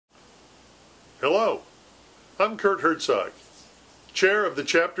Hello, I'm Kurt Herzog, Chair of the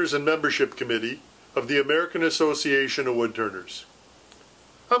Chapters and Membership Committee of the American Association of Woodturners.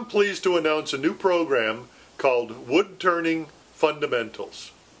 I'm pleased to announce a new program called Woodturning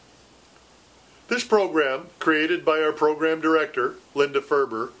FUNdamentals. This program, created by our program director, Linda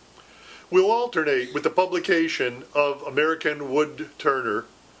Ferber, will alternate with the publication of American Woodturner,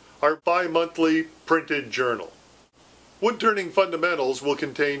 our bi-monthly printed journal. Woodturning FUNdamentals will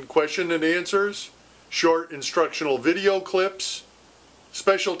contain question and answers, short instructional video clips,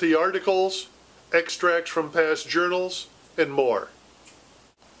 specialty articles, extracts from past journals, and more.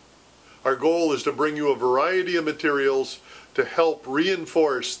 Our goal is to bring you a variety of materials to help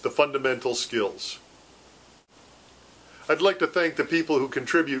reinforce the fundamental skills. I'd like to thank the people who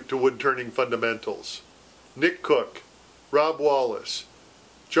contribute to Woodturning FUNdamentals: Nick Cook, Rob Wallace,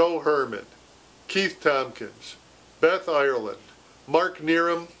 Joe Herman, Keith Tompkins, Beth Ireland, Mark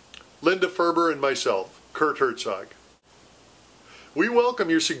Neeram, Linda Ferber, and myself, Kurt Herzog. We welcome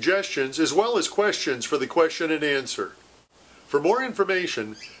your suggestions as well as questions for the question and answer. For more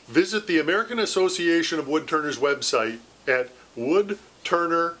information, visit the American Association of Woodturners website at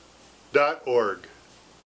woodturner.org.